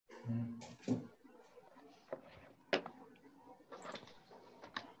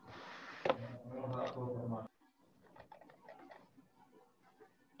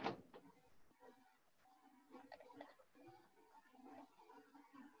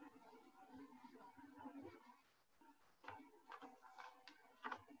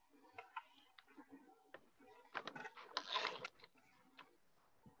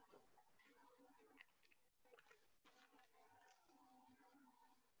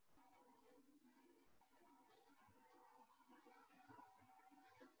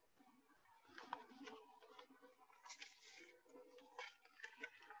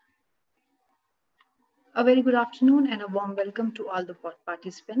A very good afternoon and a warm welcome to all the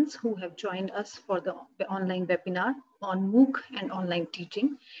participants who have joined us for the online webinar on MOOC and online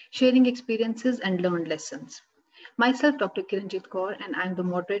teaching, sharing experiences and learned lessons. Myself, Dr. Kiranjit Kaur, and I'm the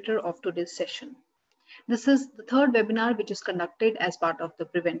moderator of today's session. This is the third webinar which is conducted as part of the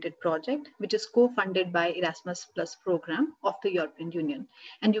Prevented project, which is co-funded by Erasmus Plus program of the European Union.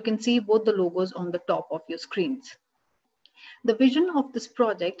 And you can see both the logos on the top of your screens. The vision of this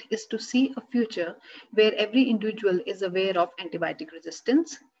project is to see a future where every individual is aware of antibiotic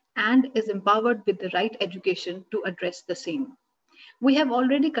resistance and is empowered with the right education to address the same. We have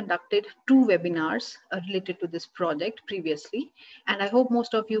already conducted 2 webinars related to this project previously, and I hope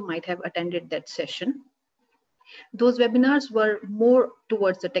most of you might have attended that session. Those webinars were more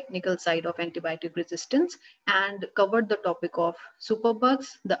towards the technical side of antibiotic resistance and covered the topic of superbugs,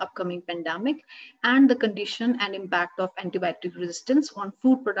 the upcoming pandemic, and the condition and impact of antibiotic resistance on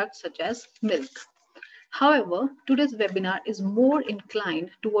food products such as milk. However, today's webinar is more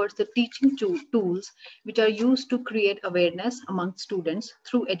inclined towards the teaching tools which are used to create awareness among students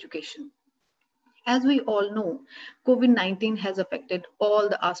through education. As we all know, COVID-19 has affected all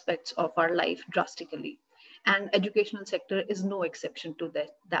the aspects of our life drastically, and educational sector is no exception to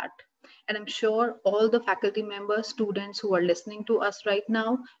that. And I'm sure all the faculty members, students who are listening to us right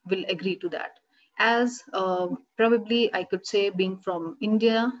now will agree to that. As probably I could say, being from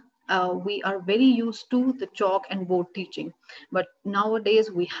India, we are very used to the chalk and board teaching, but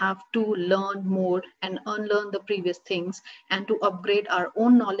nowadays we have to learn more and unlearn the previous things and to upgrade our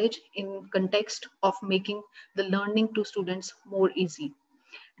own knowledge in context of making the learning to students more easy.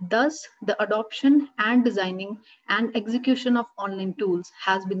 Thus, the adoption and designing and execution of online tools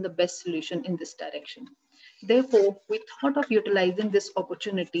has been the best solution in this direction. Therefore, we thought of utilizing this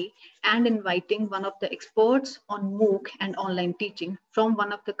opportunity and inviting one of the experts on MOOC and online teaching from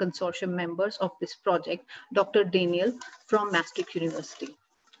one of the consortium members of this project, Dr. Danielle from Maastricht University.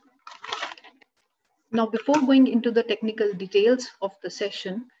 Now, before going into the technical details of the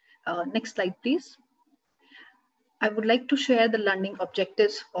session, next slide, please. I would like to share the learning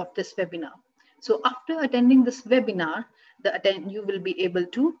objectives of this webinar. So after attending this webinar, you will be able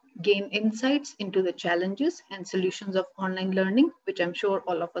to gain insights into the challenges and solutions of online learning, which I'm sure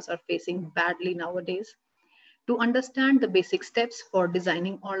all of us are facing badly nowadays. To understand the basic steps for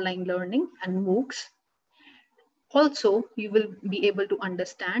designing online learning and MOOCs. Also, you will be able to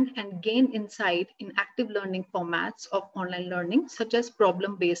understand and gain insight in active learning formats of online learning, such as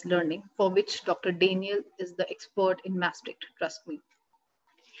problem-based learning, for which Dr. Danielle is the expert in Maastricht, trust me.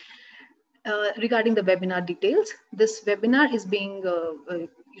 Regarding the webinar details, this webinar is being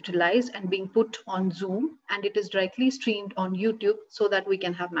utilized and being put on Zoom, and it is directly streamed on YouTube so that we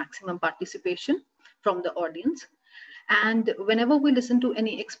can have maximum participation from the audience. And whenever we listen to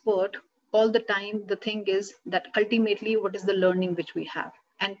any expert, all the time, the thing is that ultimately, what is the learning which we have?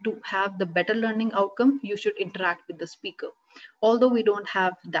 And to have the better learning outcome, you should interact with the speaker. Although we don't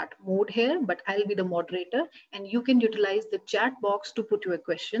have that mode here, but I'll be the moderator and you can utilize the chat box to put your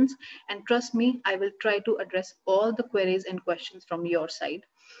questions. And trust me, I will try to address all the queries and questions from your side.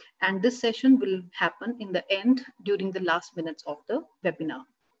 And this session will happen in the end during the last minutes of the webinar.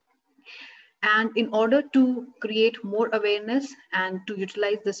 And in order to create more awareness and to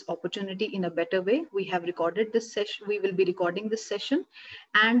utilize this opportunity in a better way, we have recorded this session. We will be recording this session,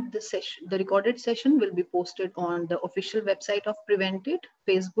 and the recorded session will be posted on the official website of Prevented,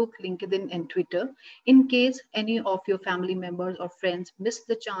 Facebook, LinkedIn, and Twitter. In case any of your family members or friends miss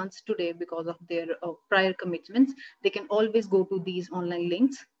the chance today because of their prior commitments, they can always go to these online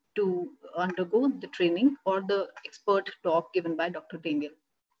links to undergo the training or the expert talk given by Dr. Danielle.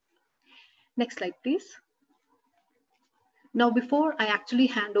 Next slide, please. Now, before I actually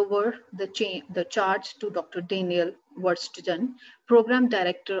hand over the charge to Dr. Danielle Verstegen, Program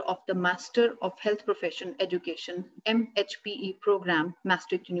Director of the Master of Health Profession Education, MHPE program,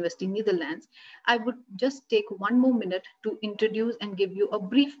 Maastricht University, Netherlands, I would just take one more minute to introduce and give you a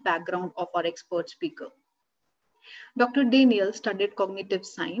brief background of our expert speaker. Dr. Danielle studied cognitive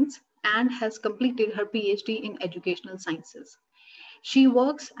science and has completed her PhD in educational sciences. She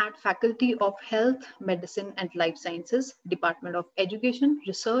works at Faculty of Health, Medicine and Life Sciences, Department of Education,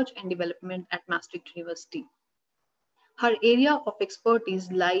 Research and Development at Maastricht University. Her area of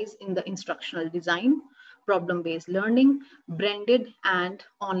expertise lies in the instructional design, problem-based learning, branded and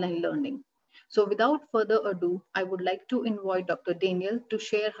online learning. So without further ado, I would like to invite Dr. Danielle to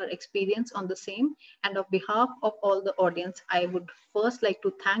share her experience on the same. And on behalf of all the audience, I would first like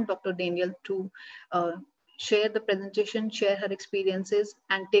to thank Dr. Danielle to share the presentation, share her experiences,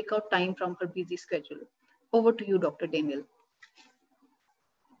 and take out time from her busy schedule. Over to you, Dr. Danielle.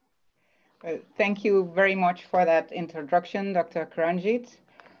 Well, thank you very much for that introduction, Dr. Karanjit.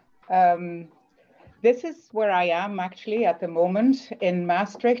 This is where I am actually at the moment in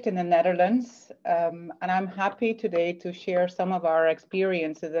Maastricht in the Netherlands. And I'm happy today to share some of our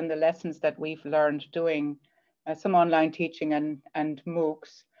experiences and the lessons that we've learned doing some online teaching and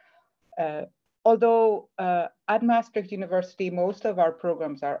MOOCs. Although at Maastricht University, most of our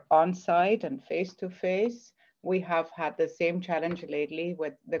programs are on-site and face-to-face, we have had the same challenge lately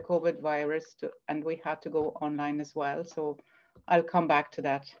with the COVID virus and we had to go online as well. So I'll come back to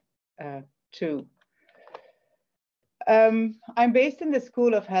that too. I'm based in the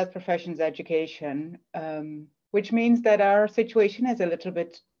School of Health Professions Education, which means that our situation is a little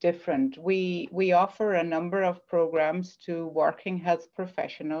bit different. We offer a number of programs to working health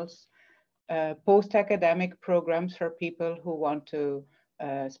professionals, post-academic programs for people who want to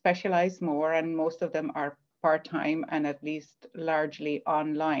specialize more, and most of them are part-time and at least largely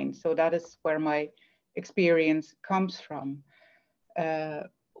online. So that is where my experience comes from.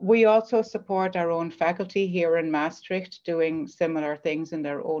 We also support our own faculty here in Maastricht doing similar things in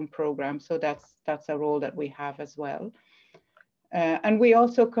their own programs. So that's a role that we have as well. And we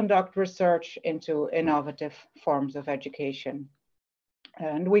also conduct research into innovative forms of education.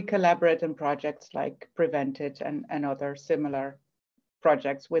 And we collaborate in projects like Prevented and other similar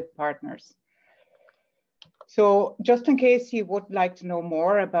projects with partners. So just in case you would like to know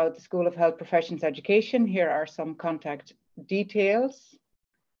more about the School of Health Professions Education, here are some contact details.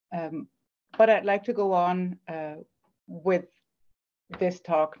 But I'd like to go on with this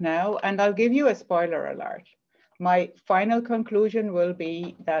talk now, and I'll give you a spoiler alert. My final conclusion will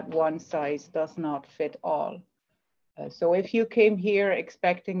be that one size does not fit all. So if you came here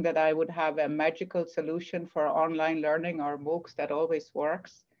expecting that I would have a magical solution for online learning or MOOCs that always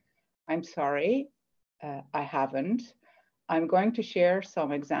works, I'm sorry, I haven't. I'm going to share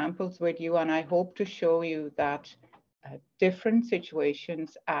some examples with you, and I hope to show you that different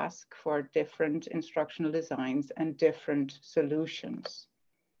situations ask for different instructional designs and different solutions.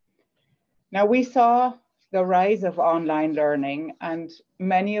 Now, we saw the rise of online learning, and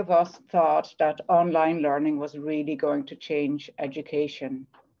many of us thought that online learning was really going to change education.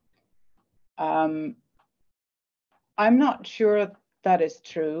 I'm not sure that is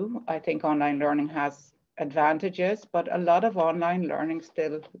true. I think online learning has advantages, but a lot of online learning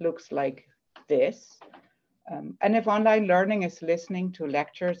still looks like this. And if online learning is listening to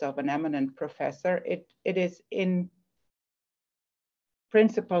lectures of an eminent professor, it is in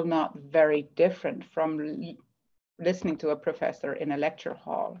principle not very different from listening to a professor in a lecture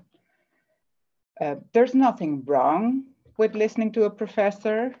hall. There's nothing wrong with listening to a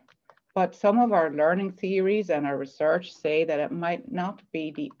professor, but some of our learning theories and our research say that it might not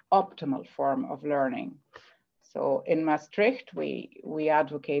be the optimal form of learning. So in Maastricht, we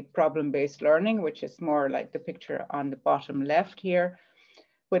advocate problem-based learning, which is more like the picture on the bottom left here,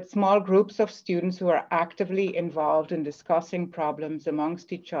 with small groups of students who are actively involved in discussing problems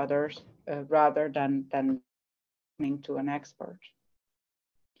amongst each other rather than listening to an expert.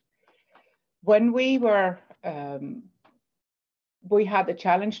 When we had the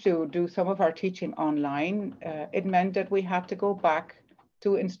challenge to do some of our teaching online, it meant that we had to go back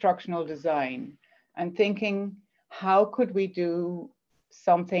to instructional design and thinking, how could we do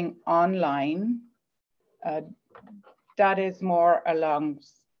something online that is more along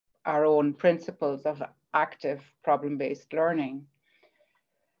our own principles of active problem-based learning?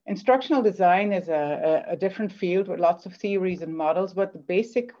 Instructional design is a different field with lots of theories and models, but the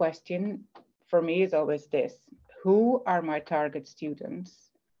basic question for me is always this: who are my target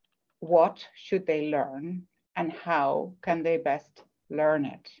students? What should they learn? And how can they best learn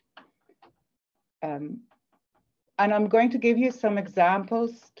it? And I'm going to give you some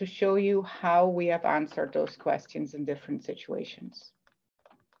examples to show you how we have answered those questions in different situations.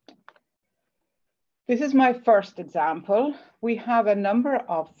 This is my first example. We have a number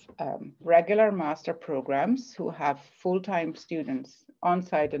of regular master programs who have full-time students on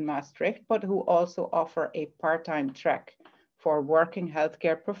site in Maastricht, but who also offer a part-time track for working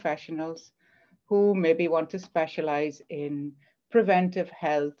healthcare professionals who maybe want to specialize in preventive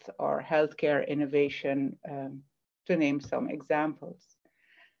health or healthcare innovation, to name some examples.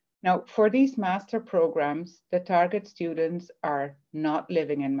 Now, for these master programs, the target students are not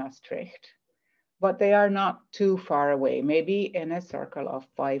living in Maastricht, but they are not too far away, maybe in a circle of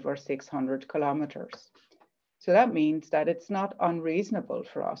 500 or 600 kilometers. So that means that it's not unreasonable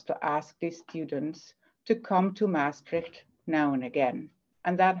for us to ask these students to come to Maastricht now and again.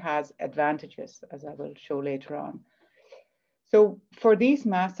 And that has advantages, as I will show later on. So for these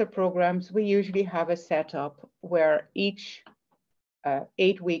master programs, we usually have a setup where each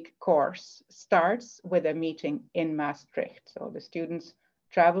 8-week course starts with a meeting in Maastricht. So the students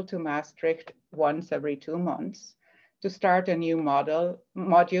travel to Maastricht once every 2 months to start a new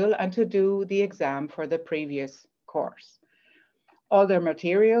module and to do the exam for the previous course. All their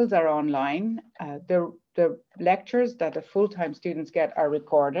materials are online. The lectures that the full-time students get are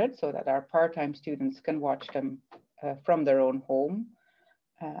recorded so that our part-time students can watch them from their own home.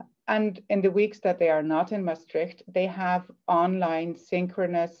 And in the weeks that they are not in Maastricht, they have online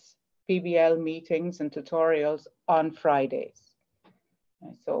synchronous PBL meetings and tutorials on Fridays.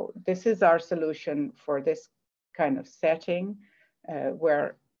 So this is our solution for this kind of setting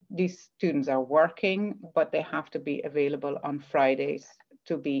where these students are working, but they have to be available on Fridays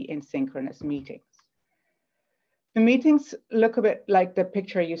to be in synchronous meetings. The meetings look a bit like the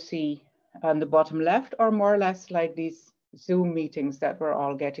picture you see on the bottom left, or more or less like these Zoom meetings that we're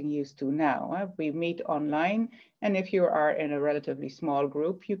all getting used to now. We meet online, and if you are in a relatively small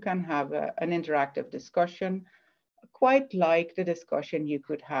group, you can have an interactive discussion, quite like the discussion you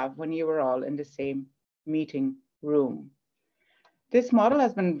could have when you were all in the same meeting room. This model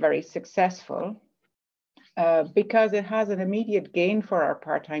has been very successful because it has an immediate gain for our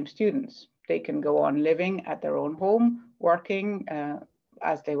part-time students. They can go on living at their own home, working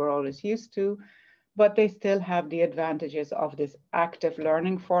as they were always used to, but they still have the advantages of this active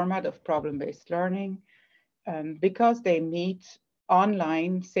learning format of problem-based learning because they meet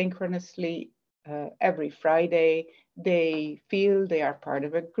online synchronously every Friday. They feel they are part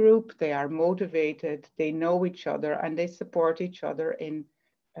of a group, they are motivated, they know each other, and they support each other in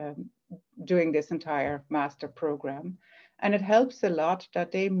doing this entire master program. And it helps a lot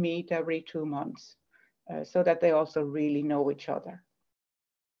that they meet every 2 months so that they also really know each other.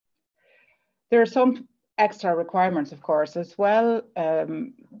 There are some extra requirements, of course, as well.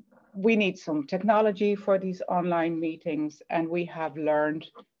 We need some technology for these online meetings, and we have learned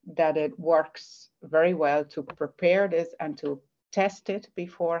that it works very well to prepare this and to test it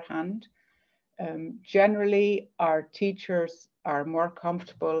beforehand. Generally, our teachers are more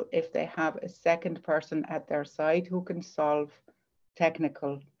comfortable if they have a second person at their side who can solve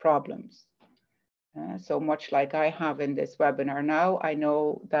technical problems. So much like I have in this webinar now, I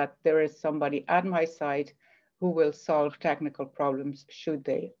know that there is somebody at my side who will solve technical problems should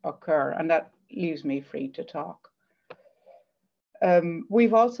they occur, and that leaves me free to talk.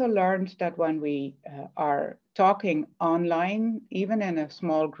 We've also learned that when we are talking online, even in a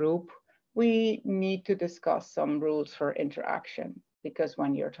small group, we need to discuss some rules for interaction, because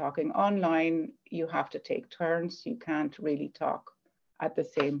when you're talking online, you have to take turns. You can't really talk at the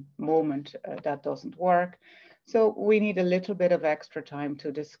same moment. That doesn't work. So we need a little bit of extra time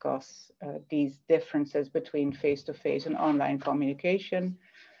to discuss these differences between face-to-face and online communication.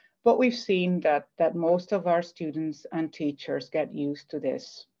 But we've seen that most of our students and teachers get used to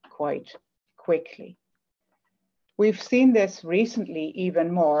this quite quickly. We've seen this recently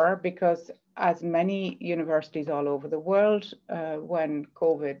even more because as many universities all over the world, when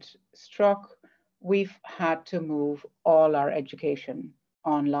COVID struck, we've had to move all our education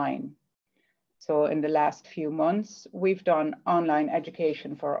online. So in the last few months, we've done online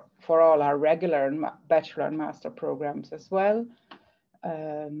education for all our regular bachelor and master programs as well.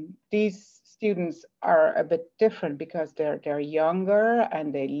 These students are a bit different because they're younger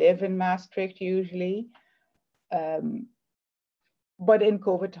and they live in Maastricht usually. But in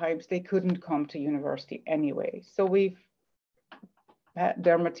COVID times, they couldn't come to university anyway. So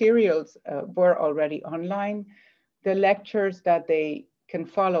their materials were already online. The lectures that they can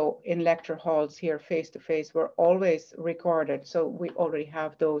follow in lecture halls here face-to-face were always recorded. So we already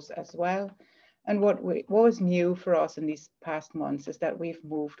have those as well. And what was new for us in these past months is that we've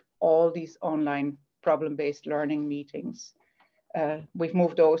moved all these online problem-based learning meetings. We've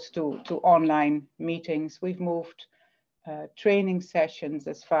moved those to online meetings. We've moved training sessions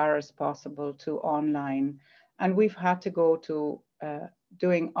as far as possible to online. And we've had to go to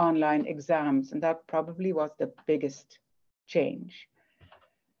doing online exams, and that probably was the biggest change.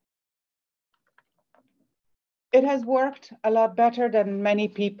 It has worked a lot better than many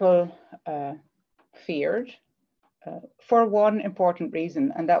people feared for one important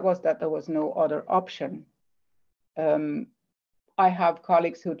reason, and that was that there was no other option. I have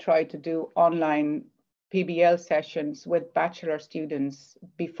colleagues who tried to do online PBL sessions with bachelor students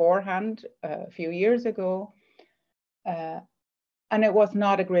beforehand a few years ago, and it was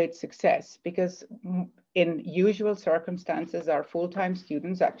not a great success because in usual circumstances, our full-time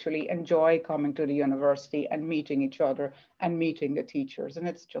students actually enjoy coming to the university and meeting each other and meeting the teachers, and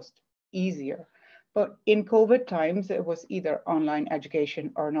it's just easier. But in COVID times, it was either online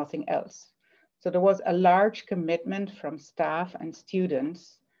education or nothing else. So there was a large commitment from staff and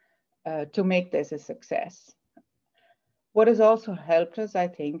students to make this a success. What has also helped us, I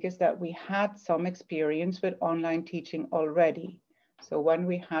think, is that we had some experience with online teaching already. So when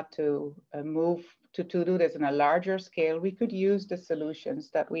we had to move to do this on a larger scale, we could use the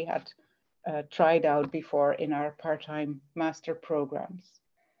solutions that we had tried out before in our part-time master programs.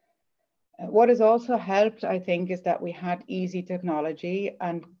 What has also helped, I think, is that we had easy technology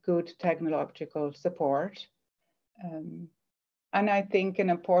and good technological support. And I think an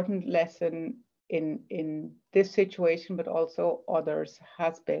important lesson in this situation, but also others,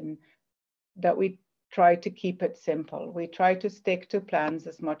 has been that we try to keep it simple. We try to stick to plans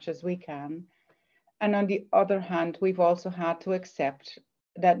as much as we can. And on the other hand, we've also had to accept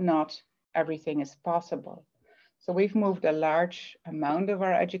that not everything is possible. So we've moved a large amount of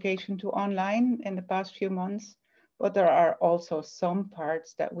our education to online in the past few months, but there are also some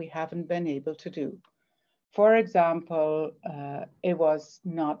parts that we haven't been able to do. For example, it was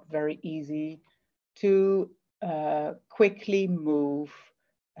not very easy to quickly move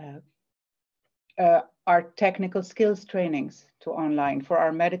our technical skills trainings to online for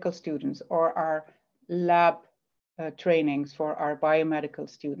our medical students, or our lab trainings for our biomedical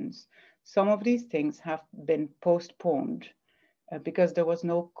students. Some of these things have been postponed because there was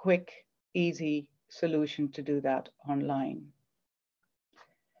no quick, easy solution to do that online.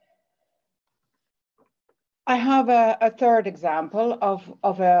 I have a third example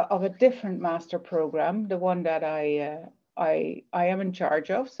of a different master program, the one that I am in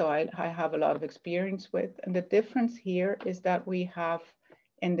charge of, so I have a lot of experience with. And the difference here is that we have,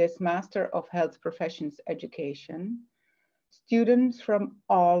 in this Master of Health Professions Education, students from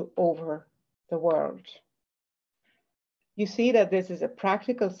all over the world. You see that this is a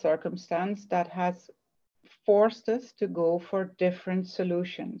practical circumstance that has forced us to go for different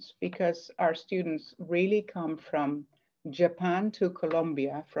solutions, because our students really come from Japan to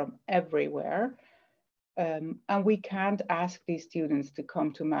Colombia, from everywhere. And we can't ask these students to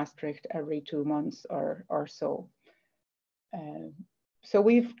come to Maastricht every 2 months or so. So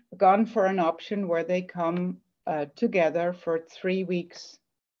we've gone for an option where they come together for 3 weeks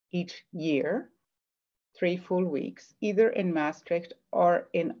each year, 3 full weeks, either in Maastricht or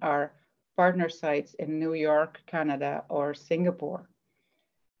in our partner sites in New York, Canada, or Singapore.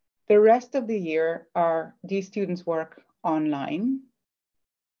 The rest of the year, these students work online.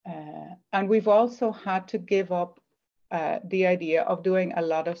 And we've also had to give up the idea of doing a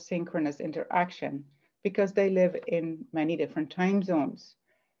lot of synchronous interaction because they live in many different time zones.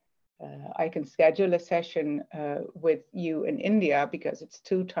 I can schedule a session with you in India because it's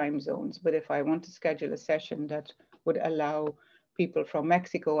 2 time zones. But if I want to schedule a session that would allow people from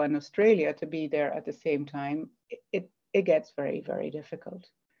Mexico and Australia to be there at the same time, it gets very, very difficult.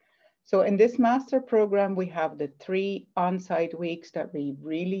 So in this master program, we have the 3 on-site weeks that we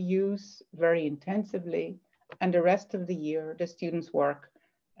really use very intensively. And the rest of the year, the students work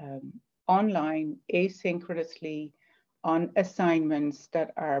online, asynchronously, on assignments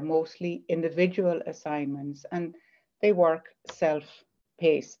that are mostly individual assignments, and they work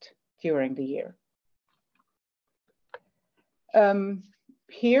self-paced during the year.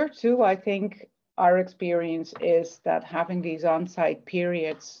 Here too, I think our experience is that having these on-site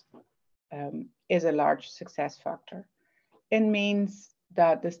periods is a large success factor. It means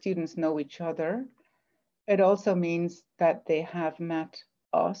that the students know each other. It also means that they have met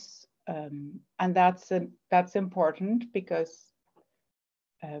us, and that's important because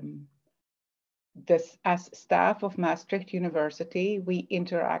as staff of Maastricht University, we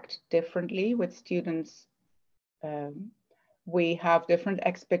interact differently with students. We have different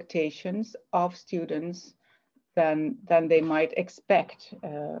expectations of students than they might expect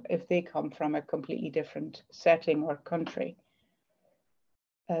if they come from a completely different setting or country.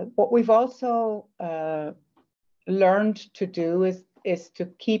 What we've also learned to do is to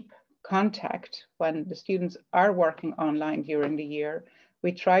keep contact when the students are working online during the year.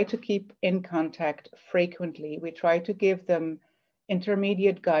 We try to keep in contact frequently. We try to give them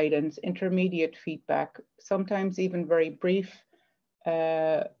intermediate guidance, intermediate feedback, sometimes even very brief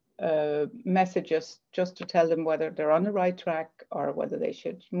messages just to tell them whether they're on the right track or whether they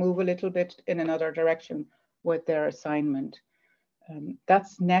should move a little bit in another direction with their assignment.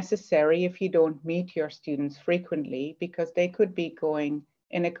 That's necessary if you don't meet your students frequently, because they could be going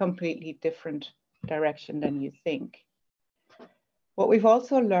in a completely different direction than you think. What we've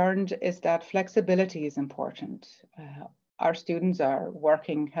also learned is that flexibility is important. Our students are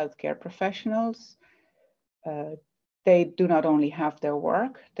working healthcare professionals. They do not only have their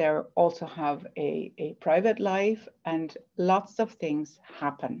work, they also have a private life, and lots of things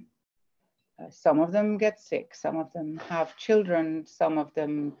happen. Some of them get sick, some of them have children, some of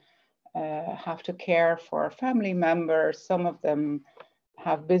them have to care for family members, some of them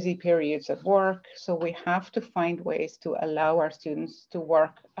have busy periods at work. So we have to find ways to allow our students to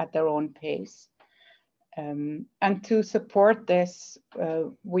work at their own pace. And to support this,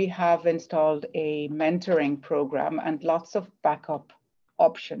 we have installed a mentoring program and lots of backup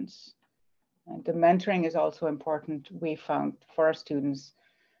options. And the mentoring is also important, we found, for our students.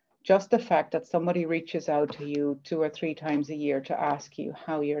 Just the fact that somebody reaches out to you 2 or 3 times a year to ask you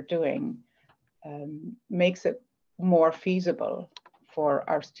how you're doing makes it more feasible for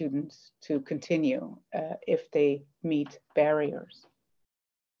our students to continue if they meet barriers.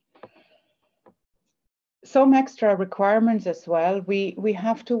 Some extra requirements as well. We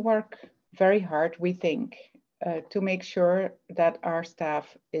have to work very hard, we think, to make sure that our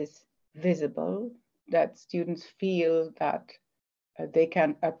staff is visible, that students feel that they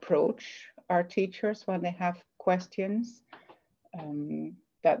can approach our teachers when they have questions,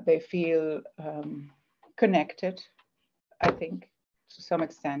 that they feel connected, I think, to some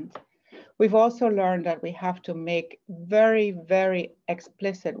extent. We've also learned that we have to make very, very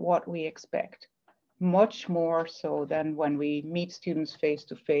explicit what we expect, much more so than when we meet students face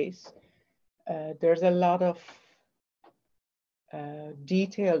to face. There's a lot of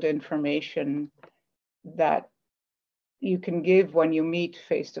detailed information that you can give when you meet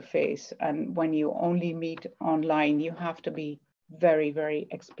face to face, and when you only meet online, you have to be very, very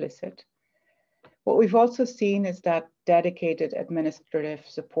explicit. What we've also seen is that dedicated administrative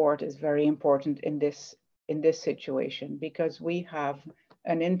support is very important in this situation, because we have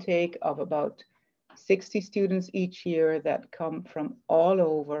an intake of about 60 students each year that come from all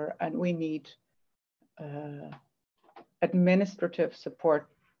over, and we need administrative support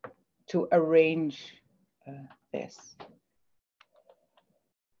to arrange this.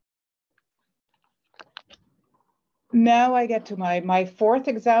 Now I get to my fourth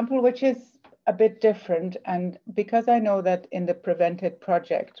example, which is a bit different. And because I know that in the Prevented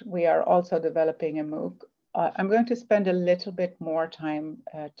project, we are also developing a MOOC, I'm going to spend a little bit more time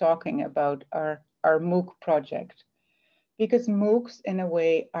talking about our MOOC project, because MOOCs in a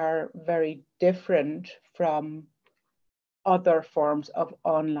way are very different from other forms of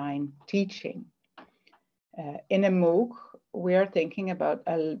online teaching. In a MOOC, we are thinking about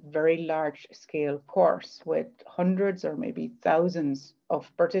a very large scale course with hundreds or maybe thousands of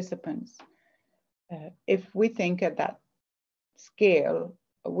participants. If we think at that scale,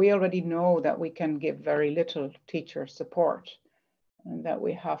 we already know that we can give very little teacher support, and that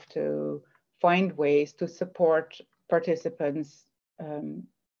we have to find ways to support participants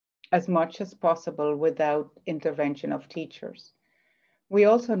as much as possible without intervention of teachers. We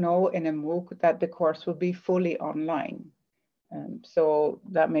also know in a MOOC that the course will be fully online. So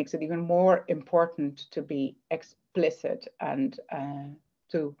that makes it even more important to be explicit and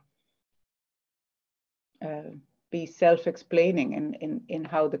to be self-explaining in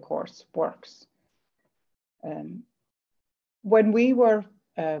how the course works. When we were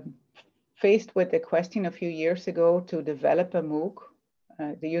faced with the question a few years ago to develop a MOOC,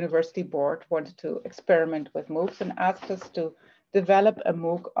 the university board wanted to experiment with MOOCs and asked us to develop a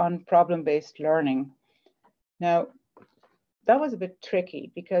MOOC on problem-based learning. Now, that was a bit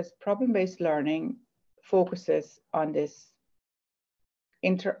tricky, because problem-based learning focuses on this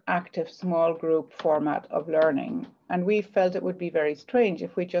interactive small group format of learning. And we felt it would be very strange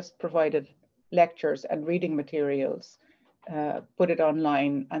if we just provided lectures and reading materials, put it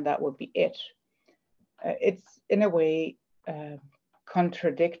online, and that would be it. It's in a way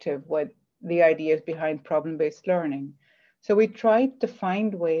contradictory with the ideas behind problem-based learning. So we tried to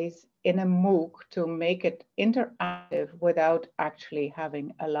find ways in a MOOC to make it interactive without actually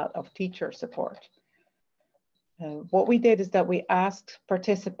having a lot of teacher support. What we did is that we asked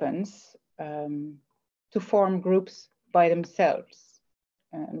participants to form groups by themselves.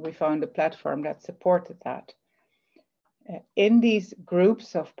 And we found a platform that supported that. In these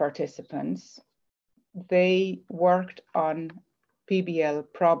groups of participants, they worked on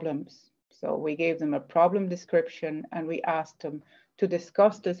PBL problems. So we gave them a problem description and we asked them to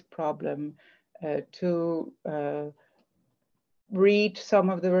discuss this problem, to read some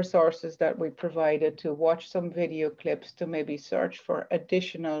of the resources that we provided, to watch some video clips, to maybe search for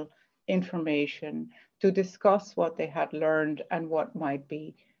additional information, to discuss what they had learned and what might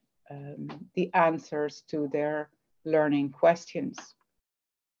be the answers to their learning questions.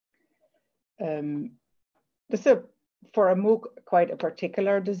 This is, for a MOOC, quite a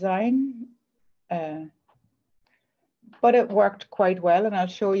particular design, but it worked quite well, and I'll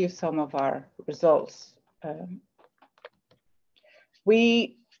show you some of our results.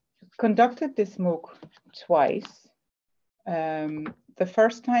 We conducted this MOOC twice. The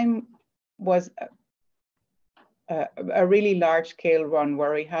first time was a really large scale run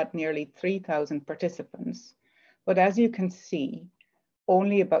where we had nearly 3,000 participants. But as you can see,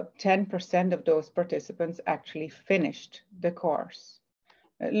 only about 10% of those participants actually finished the course.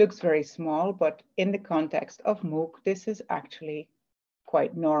 It looks very small, but in the context of MOOC, this is actually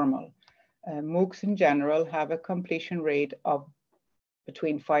quite normal. MOOCs in general have a completion rate of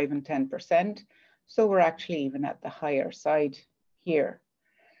between 5 and 10%. So we're actually even at the higher side here.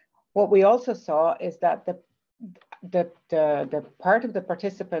 What we also saw is that the part of the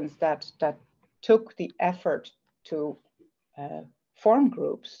participants that took the effort to form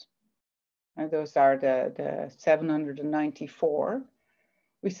groups, and those are the 794,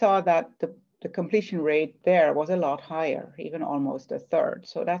 we saw that the completion rate there was a lot higher, even almost a third.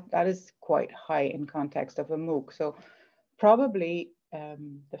 So that is quite high in context of a MOOC. So probably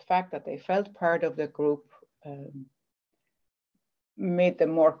the fact that they felt part of the group made them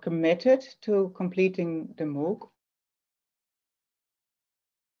more committed to completing the MOOC.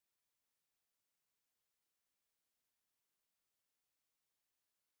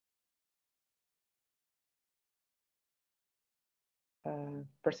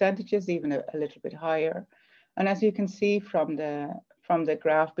 Percentages even a little bit higher. And as you can see from the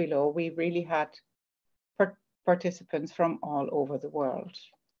graph below, we really had participants from all over the world.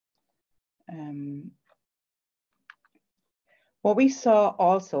 What we saw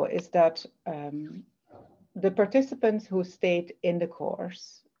also is that the participants who stayed in the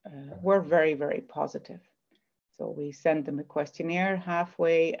course were very, very positive. So we sent them a questionnaire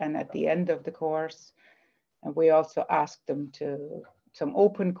halfway and at the end of the course. And we also asked them some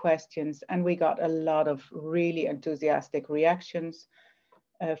open questions, and we got a lot of really enthusiastic reactions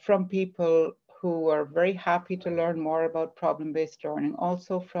from people who were very happy to learn more about problem-based learning,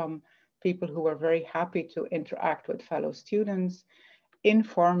 also from people who were very happy to interact with fellow students.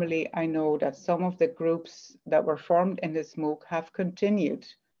 Informally, I know that some of the groups that were formed in this MOOC have continued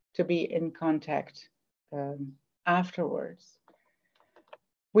to be in contact afterwards.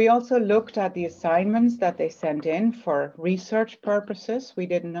 We also looked at the assignments that they sent in for research purposes. We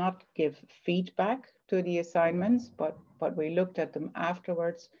did not give feedback to the assignments, but we looked at them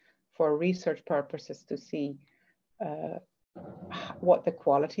afterwards for research purposes to see what the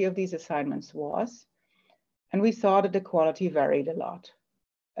quality of these assignments was. And we saw that the quality varied a lot.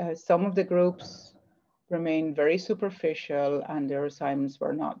 Some of the groups remained very superficial and their assignments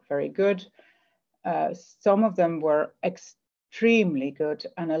were not very good. Some of them were extremely good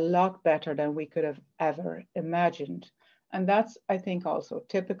and a lot better than we could have ever imagined. And that's, I think, also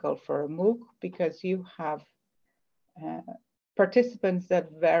typical for a MOOC, because you have participants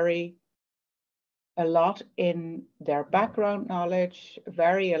that vary a lot in their background knowledge,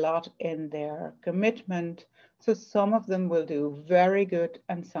 vary a lot in their commitment. So some of them will do very good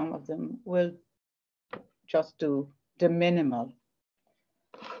and some of them will just do the minimal.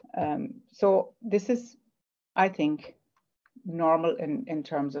 So this is, I think, normal in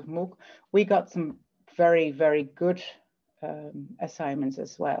terms of MOOC. We got some very, very good assignments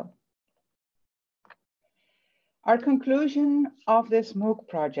as well. Our conclusion of this MOOC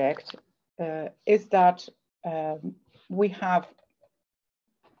project is that we have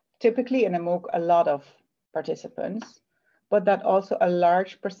typically in a MOOC a lot of participants, but that also a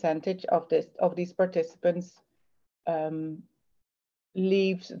large percentage of these participants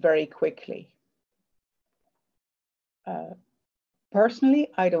leaves very quickly. Personally,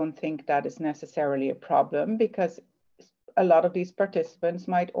 I don't think that is necessarily a problem, because a lot of these participants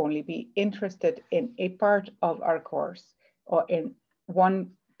might only be interested in a part of our course or in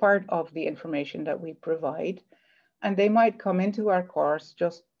one part of the information that we provide. And they might come into our course,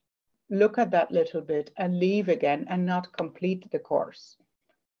 just look at that little bit and leave again and not complete the course.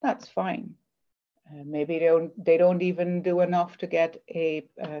 That's fine. Maybe they don't even do enough to get a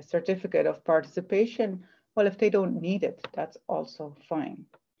certificate of participation. Well, if they don't need it, that's also fine.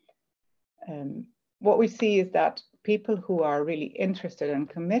 What we see is that people who are really interested and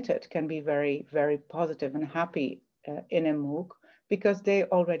committed can be very, very positive and happy in a MOOC because they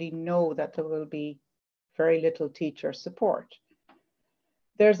already know that there will be very little teacher support.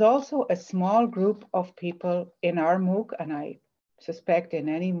 There's also a small group of people in our MOOC, and I suspect in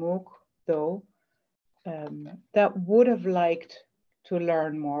any MOOC though, that would have liked to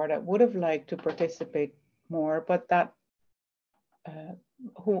learn more, that would have liked to participate more, but that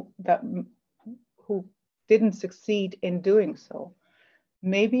who didn't succeed in doing so.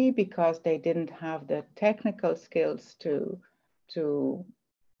 Maybe because they didn't have the technical skills to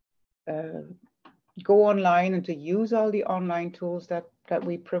go online and to use all the online tools that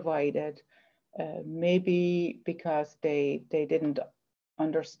we provided. Maybe because they didn't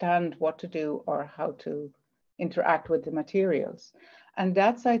understand what to do or how to interact with the materials. And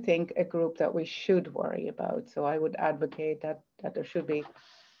that's, I think, a group that we should worry about. So I would advocate that there should be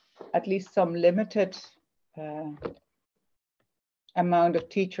at least some limited amount of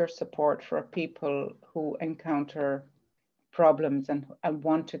teacher support for people who encounter problems and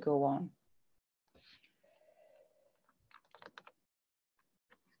want to go on.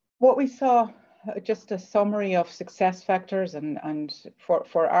 What we saw, just a summary of success factors and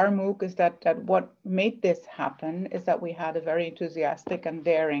for our MOOC is that what made this happen is that we had a very enthusiastic and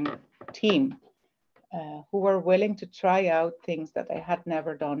daring team who were willing to try out things that they had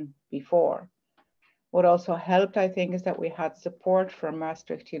never done before. What also helped, I think, is that we had support from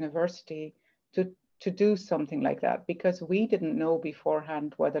Maastricht University to do something like that, because we didn't know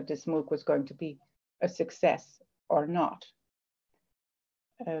beforehand whether this MOOC was going to be a success or not.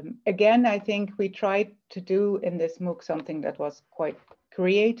 Again, I think we tried to do in this MOOC something that was quite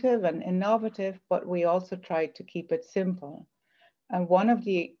creative and innovative, but we also tried to keep it simple. And one of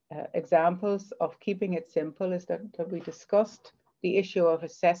the examples of keeping it simple is that we discussed the issue of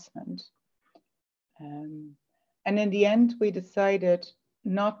assessment. And in the end, we decided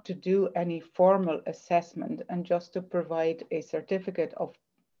not to do any formal assessment and just to provide a certificate of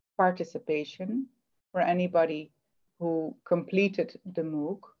participation for anybody who completed the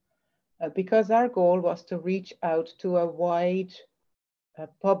MOOC, because our goal was to reach out to a wide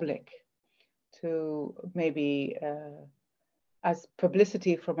public, to maybe as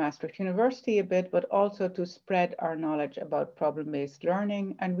publicity for Maastricht University a bit, but also to spread our knowledge about problem-based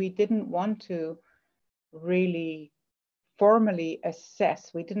learning. And we didn't want to really formally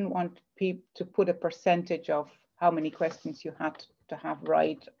assess. We didn't want people to put a percentage of how many questions you had to have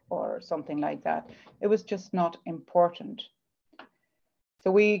right or something like that. It was just not important.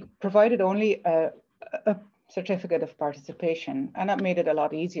 So we provided only a certificate of participation, and that made it a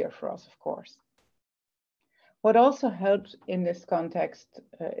lot easier for us, of course. What also helped in this context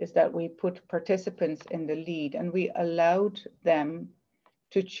is that we put participants in the lead, and we allowed them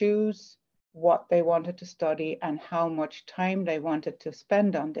to choose what they wanted to study and how much time they wanted to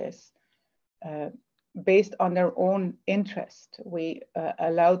spend on this. Based on their own interest, we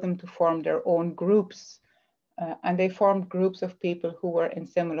allowed them to form their own groups, and they formed groups of people who were in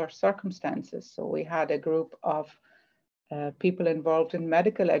similar circumstances. So we had a group of people involved in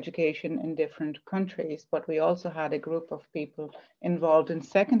medical education in different countries, but we also had a group of people involved in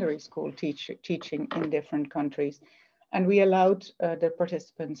secondary school teaching in different countries. And we allowed the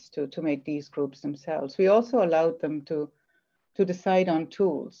participants to make these groups themselves. We also allowed them to decide on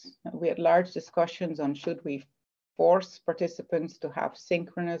tools. We had large discussions on should we force participants to have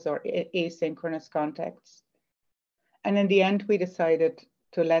synchronous or asynchronous contacts. And in the end, we decided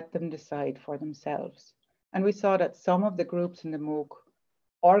to let them decide for themselves. And we saw that some of the groups in the MOOC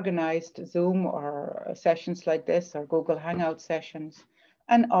organized Zoom or sessions like this or Google Hangout sessions,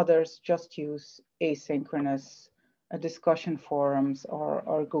 and others just use asynchronous discussion forums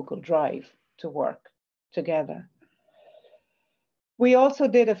or Google Drive to work together. We also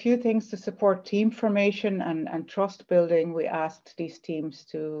did a few things to support team formation and trust building. We asked these teams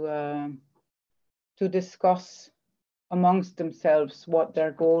to discuss amongst themselves what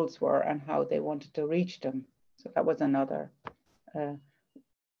their goals were and how they wanted to reach them. So that was another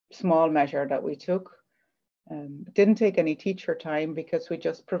small measure that we took. It didn't take any teacher time because we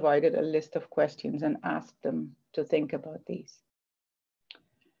just provided a list of questions and asked them to think about these.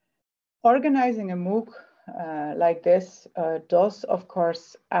 Organizing a MOOC like this does, of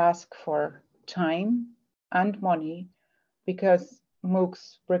course, ask for time and money because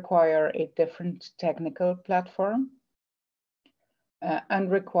MOOCs require a different technical platform.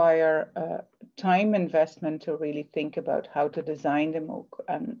 and require time investment to really think about how to design the MOOC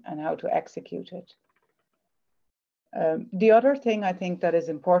and how to execute it. The other thing I think that is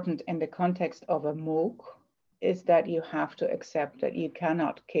important in the context of a MOOC is that you have to accept that you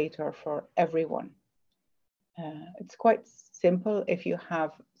cannot cater for everyone. It's quite simple. If you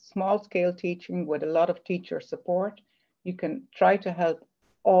have small scale teaching with a lot of teacher support, you can try to help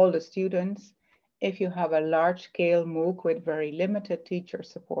all the students. If you have a large scale MOOC with very limited teacher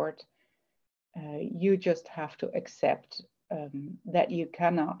support, you just have to accept that you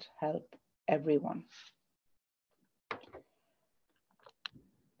cannot help everyone.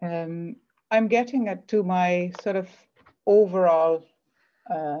 I'm getting to my sort of overall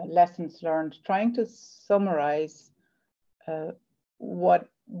lessons learned, trying to summarize what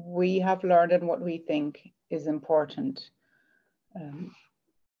we have learned and what we think is important.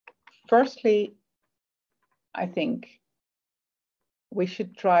 Firstly, I think we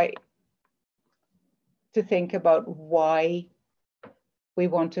should try to think about why we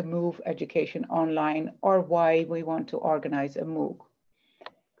want to move education online or why we want to organize a MOOC.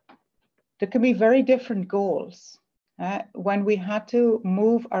 There can be very different goals. When we had to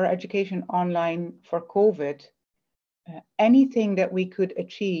move our education online for COVID, anything that we could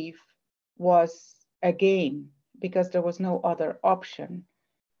achieve was a gain because there was no other option.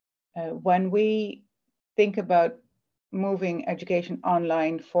 When we think about moving education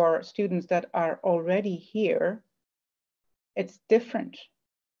online for students that are already here, it's different.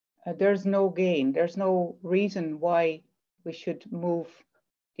 There's no gain. There's no reason why we should move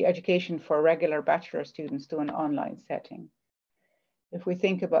the education for regular bachelor students to an online setting. If we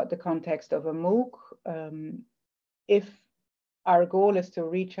think about the context of a MOOC, if our goal is to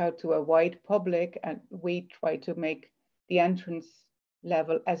reach out to a wide public and we try to make the entrance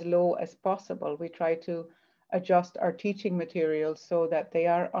level as low as possible, we try to adjust our teaching materials so that they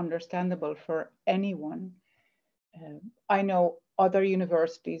are understandable for anyone. I know other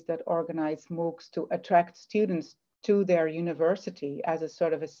universities that organize MOOCs to attract students to their university as a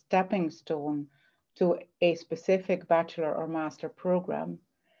sort of a stepping stone to a specific bachelor or master program.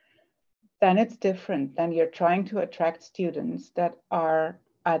 Then it's different. Then you're trying to attract students that are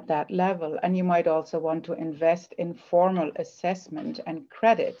at that level. And you might also want to invest in formal assessment and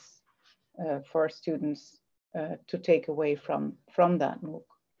credits for students to take away from that MOOC.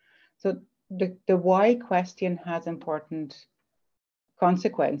 So the why question has important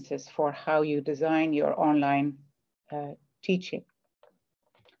consequences for how you design your online teaching.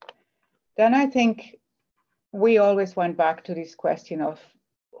 Then I think we always went back to this question of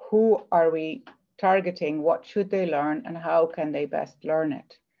who are we targeting, what should they learn, and how can they best learn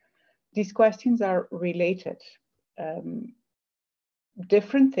it? These questions are related.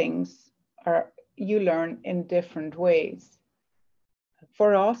 Different things you learn in different ways.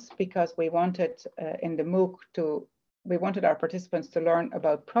 For us, because we wanted in the MOOC we wanted our participants to learn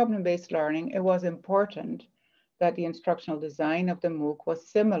about problem-based learning, it was important that the instructional design of the MOOC was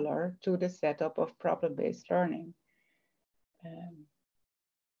similar to the setup of problem-based learning.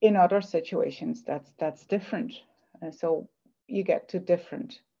 In other situations, that's different. So you get to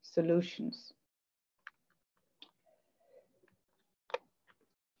different solutions.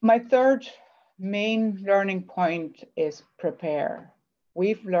 My third main learning point is prepare.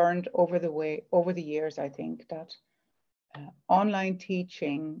 We've learned over the years, I think, that online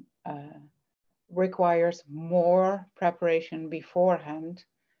teaching requires more preparation beforehand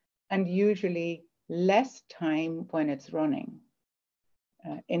and usually less time when it's running.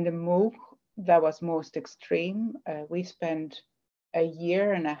 In the MOOC, that was most extreme. We spent a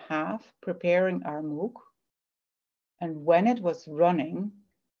year and a half preparing our MOOC. And when it was running,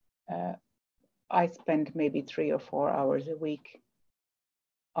 I spent maybe 3 or 4 hours a week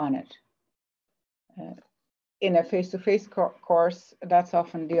on it. In a face-to-face course, that's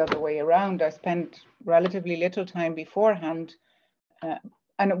often the other way around. I spent relatively little time beforehand.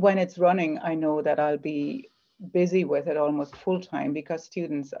 And when it's running, I know that I'll be busy with it almost full time because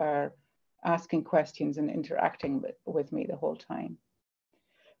students are asking questions and interacting with me the whole time.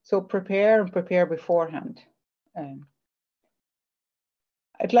 So prepare and prepare beforehand.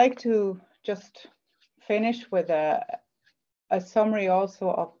 I'd like to just finish with a summary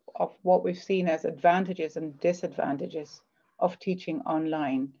also of what we've seen as advantages and disadvantages of teaching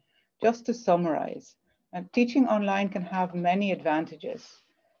online. Just to summarize, teaching online can have many advantages.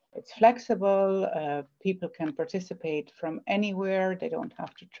 It's flexible, people can participate from anywhere, they don't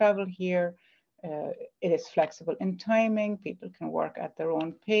have to travel here. It is flexible in timing, people can work at their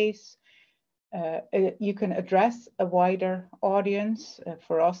own pace. You can address a wider audience.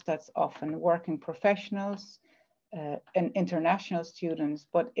 For us, that's often working professionals, and international students,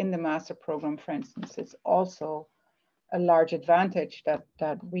 but in the master program, for instance, it's also a large advantage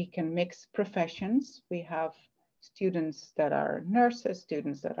that we can mix professions. We have students that are nurses,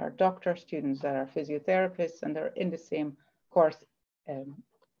 students that are doctors, students that are physiotherapists, and they're in the same course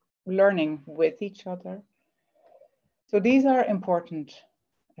learning with each other. So these are important,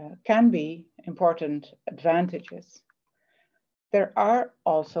 can be important advantages. There are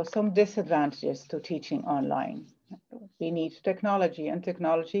also some disadvantages to teaching online. We need technology, and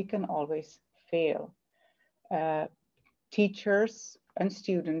technology can always fail. Teachers and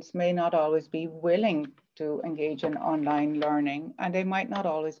students may not always be willing to engage in online learning, and they might not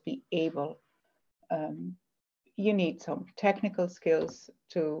always be able. You need some technical skills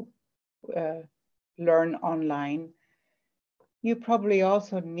to learn online. You probably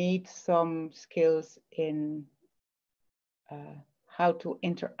also need some skills in how to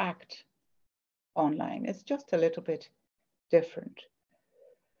interact online. It's just a little bit different.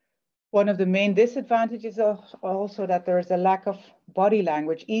 One of the main disadvantages is also that there is a lack of body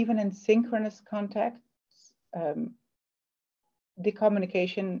language, even in synchronous contexts. The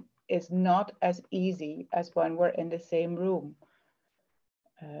communication is not as easy as when we're in the same room.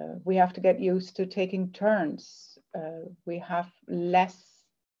 We have to get used to taking turns. We have less,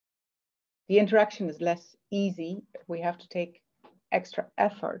 the interaction is less easy. We have to take extra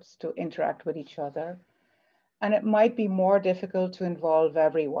efforts to interact with each other. And it might be more difficult to involve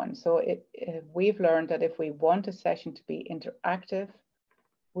everyone. So we've learned that if we want a session to be interactive,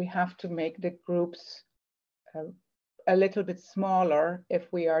 we have to make the groups a little bit smaller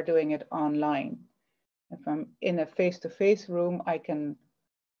if we are doing it online. If I'm in a face-to-face room, I can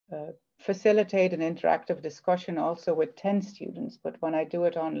facilitate an interactive discussion also with 10 students. But when I do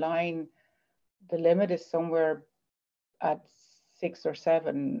it online, the limit is somewhere at 6 or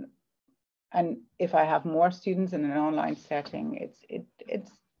 7. And if I have more students in an online setting, it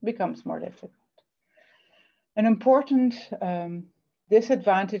becomes more difficult. An important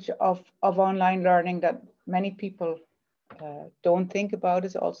disadvantage of online learning that many people don't think about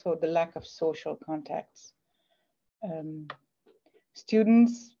is also the lack of social contacts.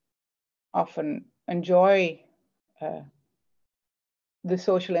 Students often enjoy the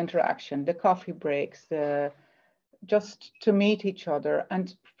social interaction, the coffee breaks, just to meet each other.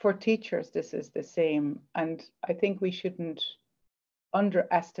 And for teachers, this is the same. And I think we shouldn't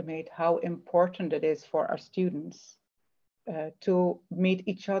underestimate how important it is for our students to meet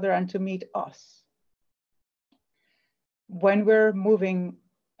each other and to meet us. When we're moving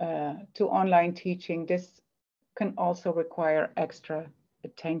to online teaching, this can also require extra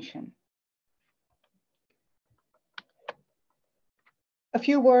attention. A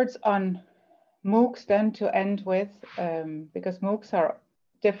few words on MOOCs then to end with, because MOOCs are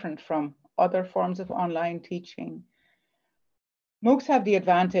different from other forms of online teaching. MOOCs have the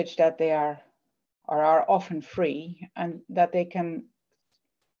advantage that they are often free and that they can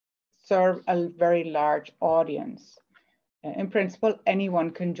serve a very large audience. In principle, anyone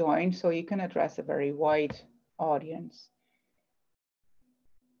can join, so you can address a very wide audience.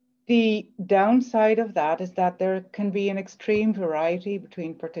 The downside of that is that there can be an extreme variety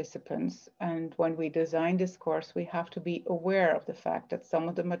between participants. And when we design this course, we have to be aware of the fact that some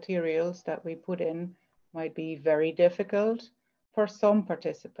of the materials that we put in might be very difficult for some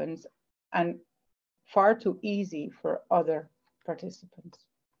participants and far too easy for other participants.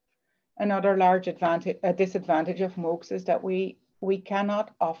 Another large disadvantage of MOOCs is that we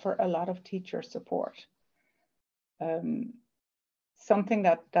cannot offer a lot of teacher support. Something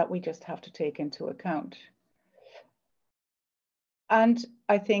that we just have to take into account. And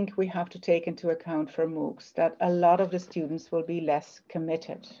I think we have to take into account for MOOCs that a lot of the students will be less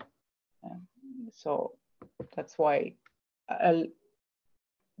committed. So that's why the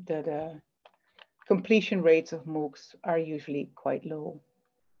completion rates of MOOCs are usually quite low.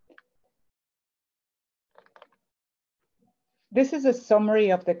 This is a summary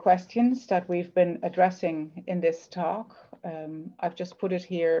of the questions that we've been addressing in this talk. I've just put it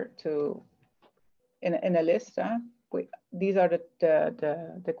here in a list. These are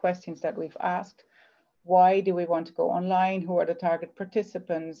the questions that we've asked. Why do we want to go online? Who are the target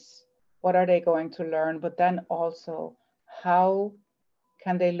participants? What are they going to learn? But then also, how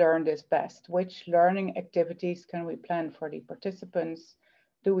can they learn this best? Which learning activities can we plan for the participants?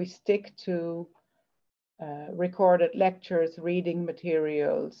 Do we stick to recorded lectures, reading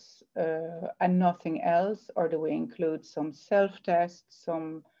materials, and nothing else? Or do we include some self-tests,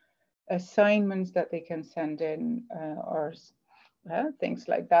 some assignments that they can send in, or things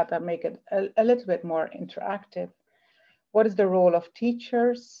like that that make it a little bit more interactive? What is the role of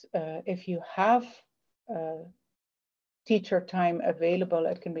teachers? If you have teacher time available,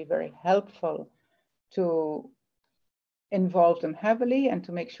 it can be very helpful to involve them heavily and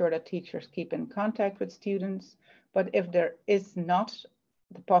to make sure that teachers keep in contact with students. But if there is not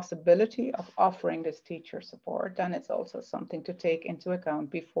the possibility of offering this teacher support, then it's also something to take into account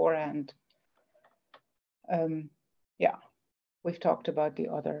beforehand. Yeah, we've talked about the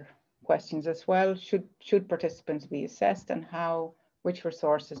other questions as well. Should participants be assessed, and how, which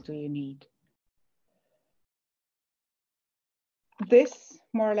resources do you need? This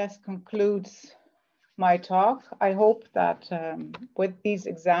more or less concludes my talk. I hope that with these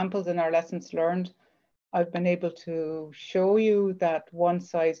examples and our lessons learned, I've been able to show you that one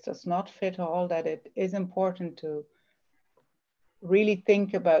size does not fit all, that it is important to really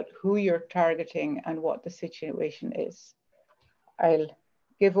think about who you're targeting and what the situation is. I'll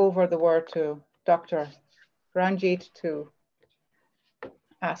give over the word to Dr. Ranjit to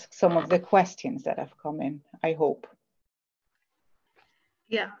ask some of the questions that have come in, I hope.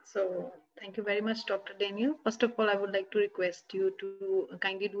 Yeah, so thank you very much, Dr. Danielle. First of all, I would like to request you to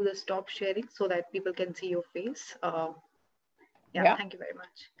kindly do the stop sharing so that people can see your face. Yeah, thank you very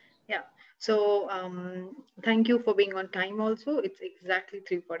much. Yeah, so thank you for being on time also. It's exactly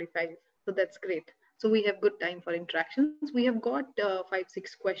 3:45, so that's great. So we have good time for interactions. We have got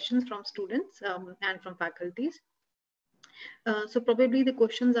 5-6 questions from students and from faculties. So probably the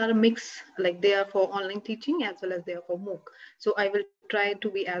questions are a mix, like they are for online teaching as well as they are for MOOC. So I will try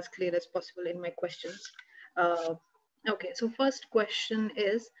to be as clear as possible in my questions. Uh, okay, so first question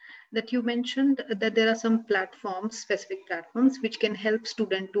is that you mentioned that there are some platforms, specific platforms, which can help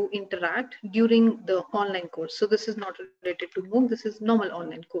student to interact during the online course. So this is not related to MOOC, this is normal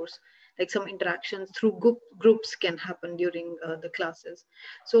online course. Like some interactions through groups can happen during the classes.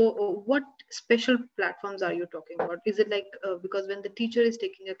 So what special platforms are you talking about? Is it like, because when the teacher is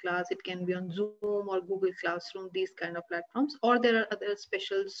taking a class, it can be on Zoom or Google Classroom, these kind of platforms, or there are other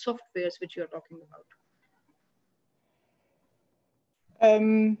special softwares which you're talking about?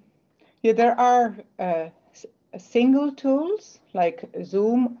 Yeah, there are single tools like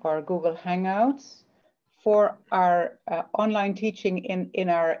Zoom or Google Hangouts. For our online teaching in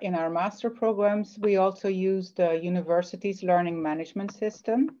our master programs, we also use the university's learning management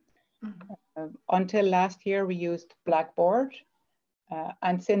system. Until last year, we used Blackboard,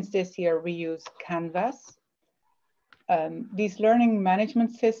 and since this year, we use Canvas. These learning management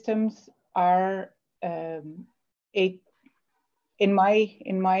systems are in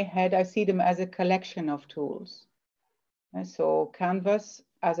my head, I see them as a collection of tools. And so Canvas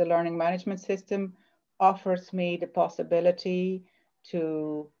as a learning management system offers me the possibility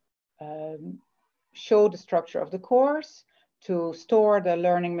to show the structure of the course, to store the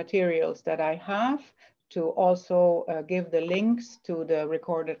learning materials that I have, to also give the links to the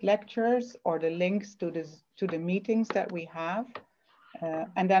recorded lectures or the links to the meetings that we have.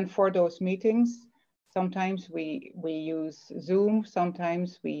 And then for those meetings, sometimes we use Zoom,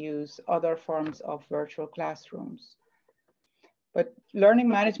 sometimes we use other forms of virtual classrooms. But learning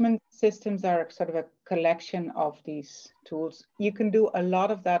management systems are sort of a collection of these tools. You can do a lot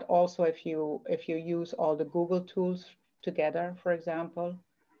of that also if you use all the Google tools together, for example.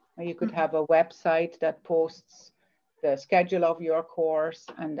 You could have a website that posts the schedule of your course,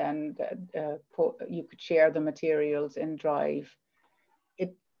 and then you could share the materials in Drive.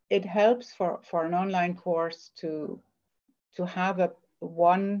 It helps for an online course to have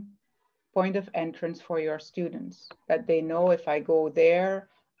one point of entrance for your students, that they know if I go there,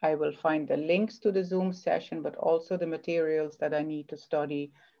 I will find the links to the Zoom session, but also the materials that I need to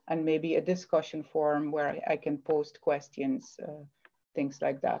study, and maybe a discussion forum where I can post questions, things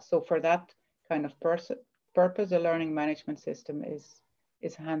like that. So for that kind of purpose, a learning management system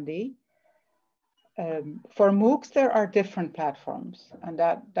is handy. For MOOCs, there are different platforms, and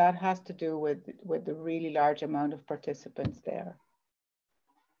that has to do with the really large amount of participants there.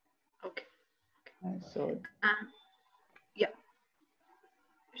 Okay. So yeah,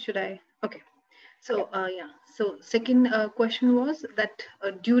 should I? Okay. So yeah, so second question was that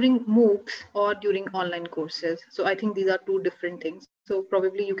during MOOCs or during online courses, so I think these are two different things. So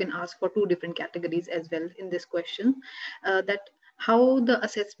probably you can ask for two different categories as well in this question, that how the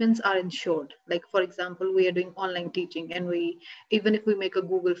assessments are ensured. Like, for example, we are doing online teaching, and even if we make a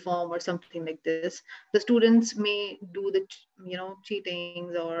Google form or something like this, the students may do the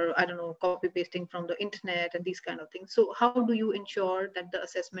cheatings, or I don't know, copy pasting from the internet and these kind of things. So how do you ensure that the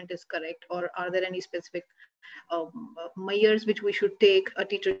assessment is correct, or are there any specific measures which we should take, a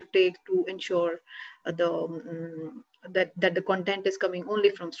teacher should take, to ensure that the content is coming only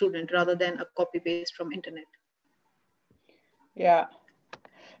from student rather than a copy paste from internet? Yeah,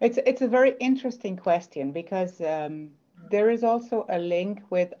 it's a very interesting question, because there is also a link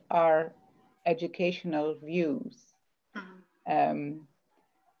with our educational views.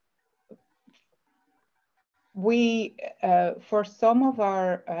 We, for some of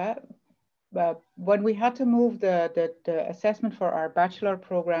our, when we had to move the assessment for our bachelor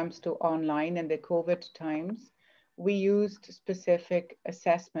programs to online in the COVID times, we used specific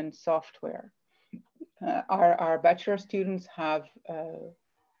assessment software. Our bachelor students have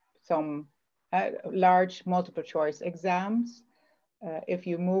some large multiple choice exams. If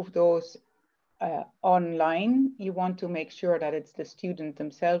you move those online, you want to make sure that it's the student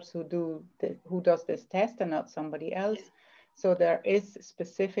themselves who does this test and not somebody else. So there is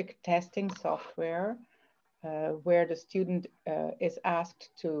specific testing software where the student is asked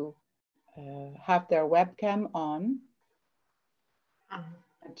to have their webcam on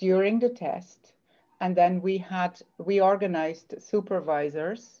during the test. And then we organized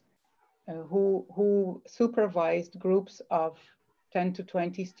supervisors who supervised groups of 10 to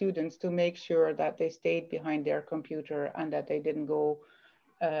 20 students to make sure that they stayed behind their computer and that they didn't go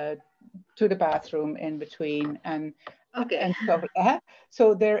to the bathroom in between. And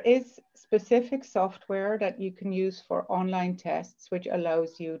so there is specific software that you can use for online tests, which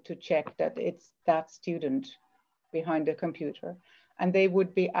allows you to check that it's that student behind the computer. And they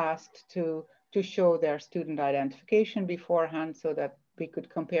would be asked to show their student identification beforehand so that we could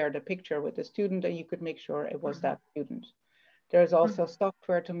compare the picture with the student and you could make sure it was that student. There's also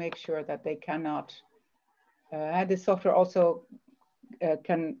software to make sure that they cannot, the software also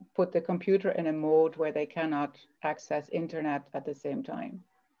can put the computer in a mode where they cannot access internet at the same time.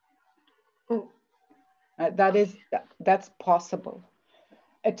 That's possible.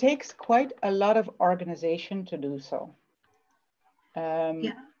 It takes quite a lot of organization to do so.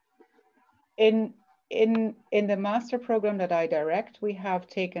 In the master program that I direct, we have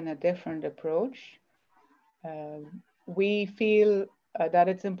taken a different approach. We feel that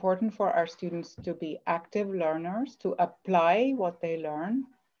it's important for our students to be active learners, to apply what they learn.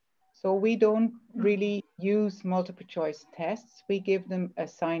 So we don't really use multiple choice tests, we give them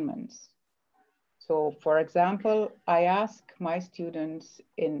assignments. So for example, I ask my students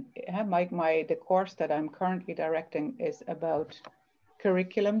in the course that I'm currently directing is about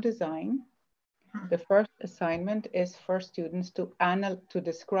curriculum design. The first assignment is for students to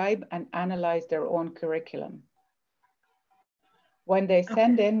describe and analyze their own curriculum. When they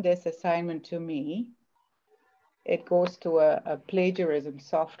send in this assignment to me, it goes to a plagiarism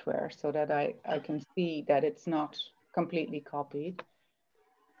software so that I can see that it's not completely copied.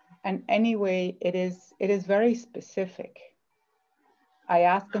 And anyway, it is very specific. I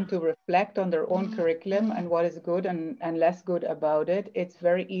ask them to reflect on their own curriculum and what is good and less good about it. It's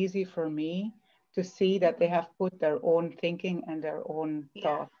very easy for me to see that they have put their own thinking and their own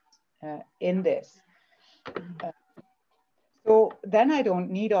thoughts in this. So then I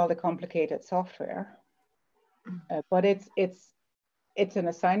don't need all the complicated software, but it's an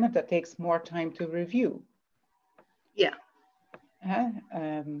assignment that takes more time to review.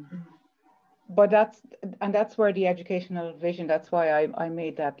 But that's where the educational vision, that's why I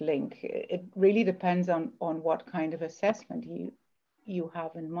made that link. It really depends on what kind of assessment you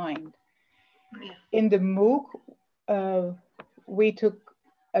have in mind. In the MOOC, we took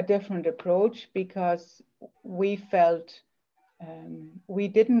a different approach because we felt we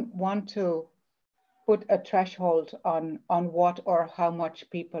didn't want to put a threshold on what or how much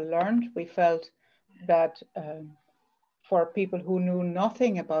people learned. We felt that for people who knew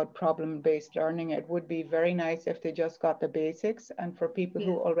nothing about problem-based learning, it would be very nice if they just got the basics. And for people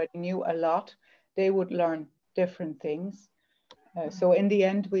who already knew a lot, they would learn different things. So in the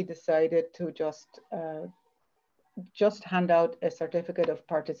end, we decided to just hand out a certificate of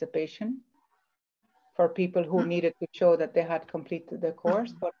participation for people who needed to show that they had completed the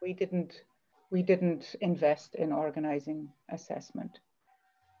course, but we didn't invest in organizing assessment.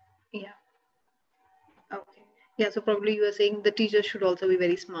 So probably you are saying the teachers should also be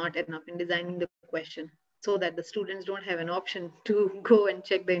very smart enough in designing the question so that the students don't have an option to go and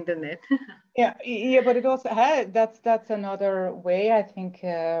check the internet. But it also that's another way. I think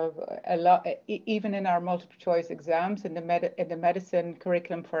a lot, even in our multiple choice exams in the medicine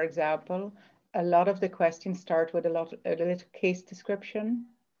curriculum, for example, a lot of the questions start with a little case description.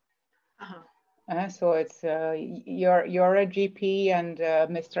 So it's you're a GP and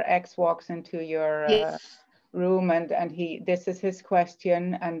Mr. X walks into your room and this is his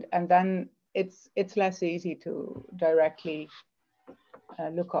question, and then it's less easy to directly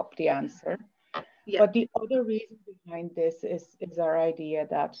look up the answer. But the other reason behind this is our idea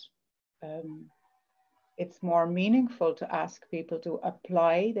that it's more meaningful to ask people to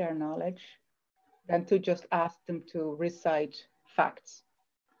apply their knowledge than to just ask them to recite facts.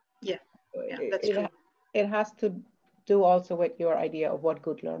 Yeah, yeah, that's It, true. it has to do also with your idea of what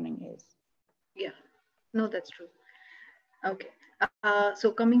good learning is. Yeah, no, that's true. Okay.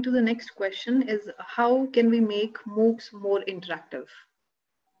 So coming to the next question is how can we make MOOCs more interactive?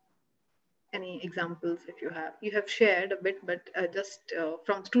 Any examples if you have? You have shared a bit, but just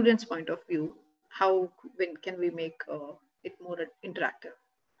from students' point of view, how when can we make it more interactive?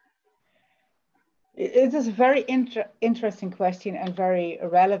 It is a very interesting question and very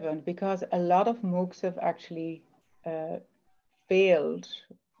relevant because a lot of MOOCs have actually failed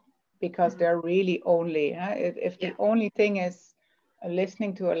because Mhm. they're really only, if Yeah, the only thing is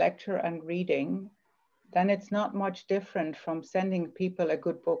listening to a lecture and reading, then it's not much different from sending people a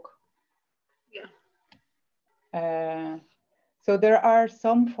good book. yeah, So there are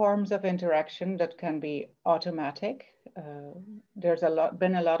some forms of interaction that can be automatic. There's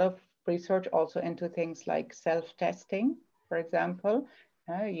been a lot of research also into things like self-testing, for example.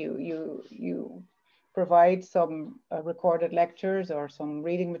 You provide some recorded lectures or some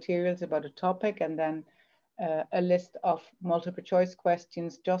reading materials about a topic, and then a list of multiple choice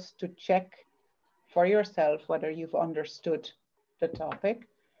questions just to check for yourself whether you've understood the topic.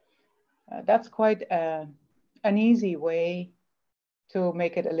 That's quite an easy way to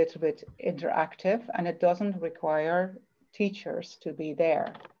make it a little bit interactive, and it doesn't require teachers to be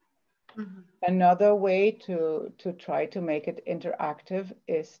there. mhm, Another way to try to make it interactive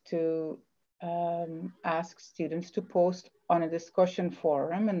is to ask students to post on a discussion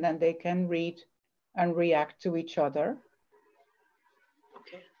forum, and then they can read and react to each other.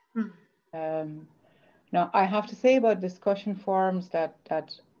 okay. Mhm. Now, I have to say about discussion forums that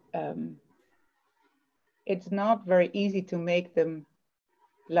it's not very easy to make them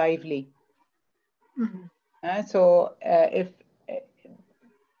lively. Mhm. So if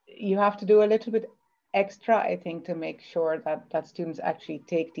you have to do a little bit extra, I think, to make sure that students actually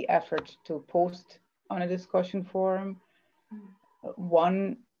take the effort to post on a discussion forum.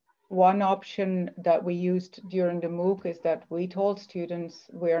 One option that we used during the MOOC is that we told students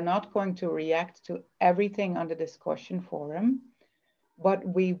we are not going to react to everything on the discussion forum, but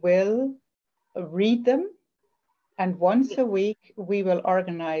we will read them. And once Yeah, a week, we will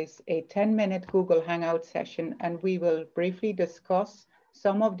organize a 10-minute Google Hangout session, and we will briefly discuss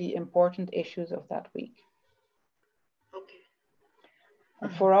some of the important issues of that week. okay.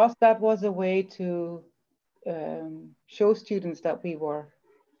 Mhm. For us, that was a way to show students that we were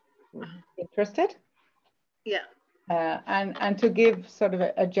interested Yeah, and to give sort of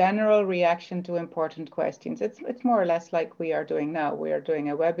a general reaction to important questions. It's more or less like we are doing now. We are doing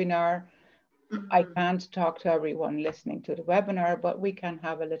a webinar. I mhm. can't talk to everyone listening to the webinar, but we can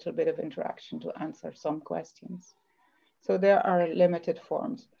have a little bit of interaction to answer some questions. So there are limited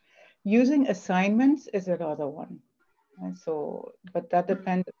forms. Using assignments is another one. And so, but that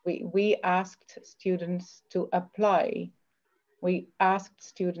depends. We asked students to apply. We asked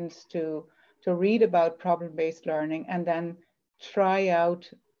students to read about problem-based learning and then try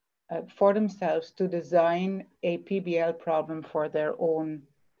out for themselves to design a PBL problem for their own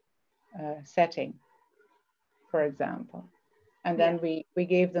setting, for example. And Yeah, then we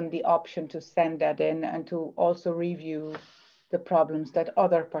gave them the option to send that in and to also review the problems that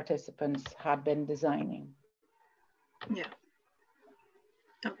other participants had been designing. yeah.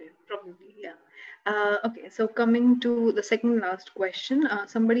 Okay, probably, yeah. Okay, so coming to the second last question,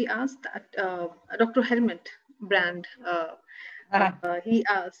 somebody asked that Dr. Helmut Brand, he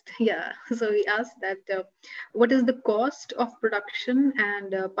asked, yeah, so he asked that what is the cost of production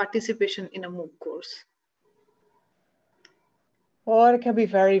and participation in a MOOC course? Or it can be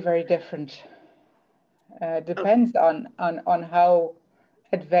very, very different. Okay. Depends on how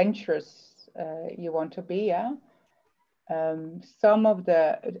adventurous you want to be. Yeah. Some of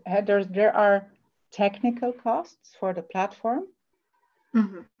there are technical costs for the platform,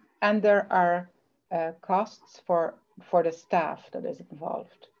 Mm-hmm. and there are costs for the staff that is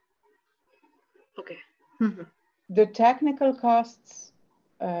involved. Okay. Mm-hmm. The technical costs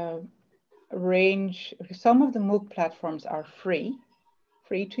range. Some of the MOOC platforms are free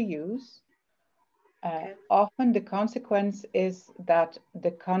to use. Okay. Often the consequence is that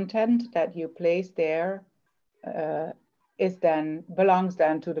the content that you place there belongs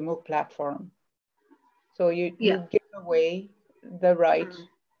then to the MOOC platform. So Yeah. you give away the right Mm.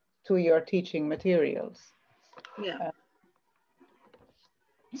 to your teaching materials. Yeah.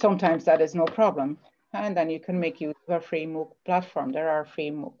 Sometimes that is no problem. And then you can make use of a free MOOC platform. There are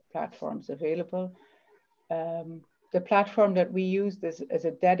free MOOC platforms available. The platform that we use is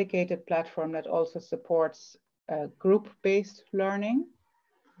a dedicated platform that also supports group-based learning.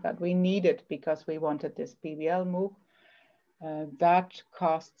 that we needed because we wanted this PBL MOOC. That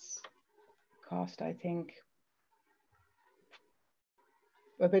cost, I think,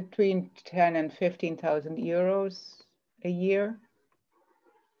 between 10 and 15,000 euros a year.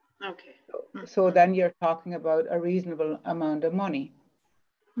 Okay. So then you're talking about a reasonable amount of money.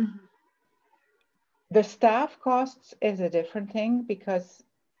 Mm-hmm. The staff costs is a different thing because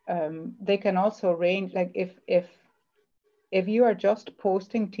they can also range, like if you are just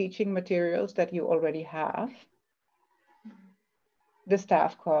posting teaching materials that you already have, the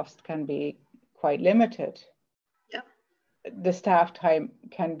staff cost can be quite limited. Yeah. The staff time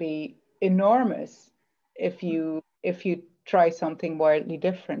can be enormous if you try something wildly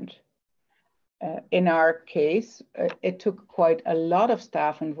different. In our case, it took quite a lot of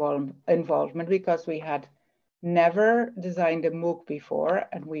staff involvement because we had never designed a MOOC before,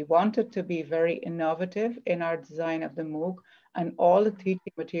 and we wanted to be very innovative in our design of the MOOC, and all the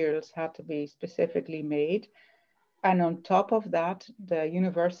teaching materials had to be specifically made. And on top of that, the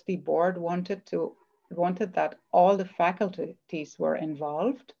university board wanted that all the faculties were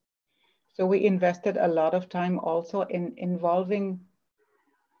involved. So we invested a lot of time also in involving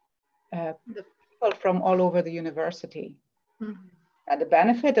people from all over the university. Mm-hmm. And the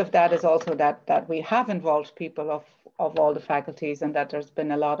benefit of that is also that we have involved people of all the faculties, and that there's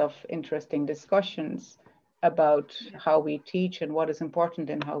been a lot of interesting discussions about how we teach and what is important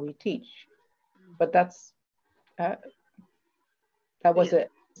in how we teach. But that was a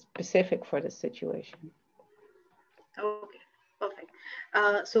specific for this situation. Okay, perfect.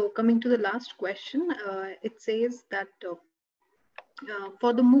 So coming to the last question, it says that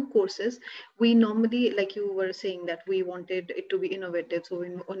for the MOOC courses, we normally, like you were saying, that we wanted it to be innovative, so we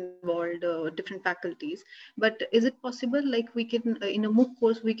involved different faculties. But is it possible, like we can, in a MOOC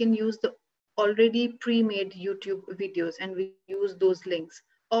course, we can use the already pre-made YouTube videos and we use those links?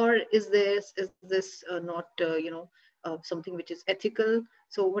 Or is this not, something which is ethical?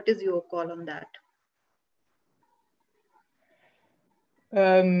 So what is your call on that?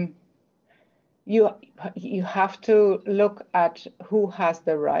 You have to look at who has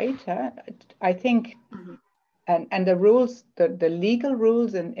the right. I think, and the rules, the legal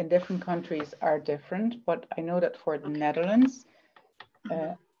rules in different countries are different. But I know that for the Netherlands,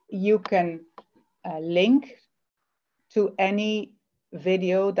 you can link to any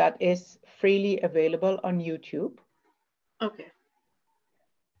video that is freely available on YouTube. Okay.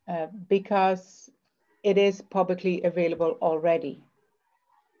 Because it is publicly available already.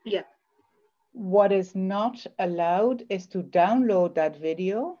 Yeah. What is not allowed is to download that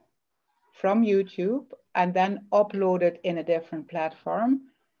video from YouTube and then upload it in a different platform,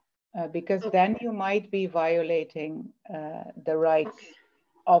 because then you might be violating the rights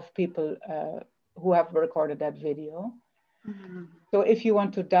of people who have recorded that video. Mm-hmm. So if you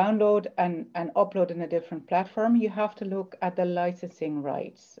want to download and upload in a different platform, you have to look at the licensing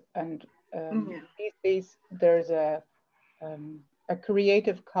rights. And these days there's a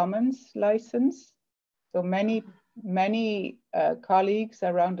Creative Commons license. So many colleagues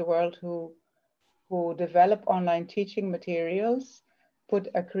around the world who develop online teaching materials put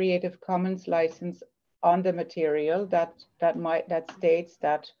a Creative Commons license on the material that states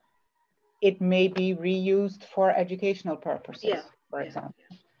that it may be reused for educational purposes, for example.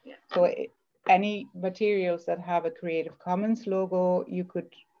 Yeah. So any materials that have a Creative Commons logo, you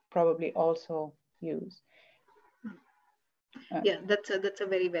could probably also use. Yeah, that's a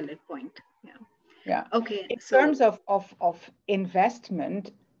very valid point. Yeah. Yeah. Okay. In terms of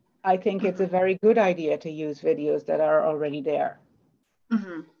investment, I think it's a very good idea to use videos that are already there.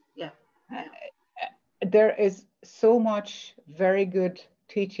 Mm-hmm. Yeah. There is so much very good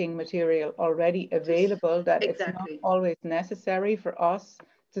teaching material already available that it's not always necessary for us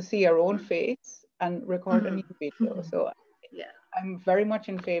to see our own face and record a new video. So yeah, I'm very much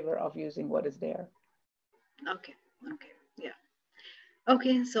in favor of using what is there. Okay. Yeah.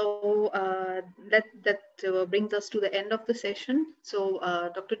 Okay, so that brings us to the end of the session. So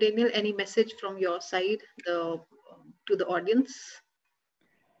Dr. Danielle, any message from your side to the audience?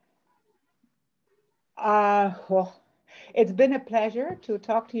 Well, it's been a pleasure to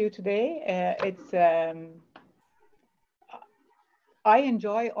talk to you today. I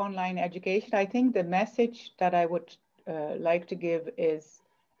enjoy online education. I think the message that I would like to give is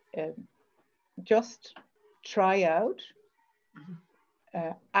just try out.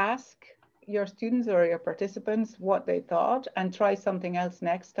 Ask your students or your participants what they thought and try something else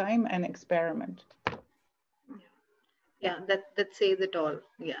next time and experiment. Yeah, that says it all.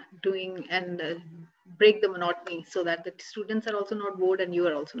 Yeah, doing and break the monotony so that the students are also not bored and you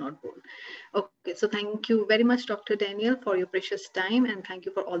are also not bored. Okay, so thank you very much, Dr. Daniel, for your precious time, and thank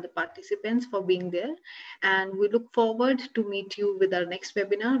you for all the participants for being there. And we look forward to meet you with our next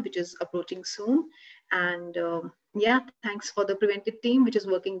webinar, which is approaching soon. And yeah, thanks for the preventive team, which is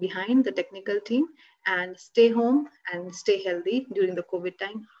working behind the technical team. And stay home and stay healthy during the COVID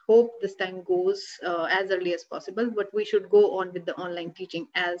time. Hope this time goes as early as possible, but we should go on with the online teaching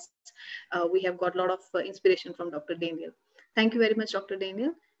as we have got a lot of inspiration from Dr. Daniel. Thank you very much, Dr.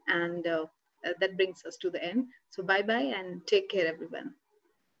 Daniel. And that brings us to the end. So bye bye and take care, everyone.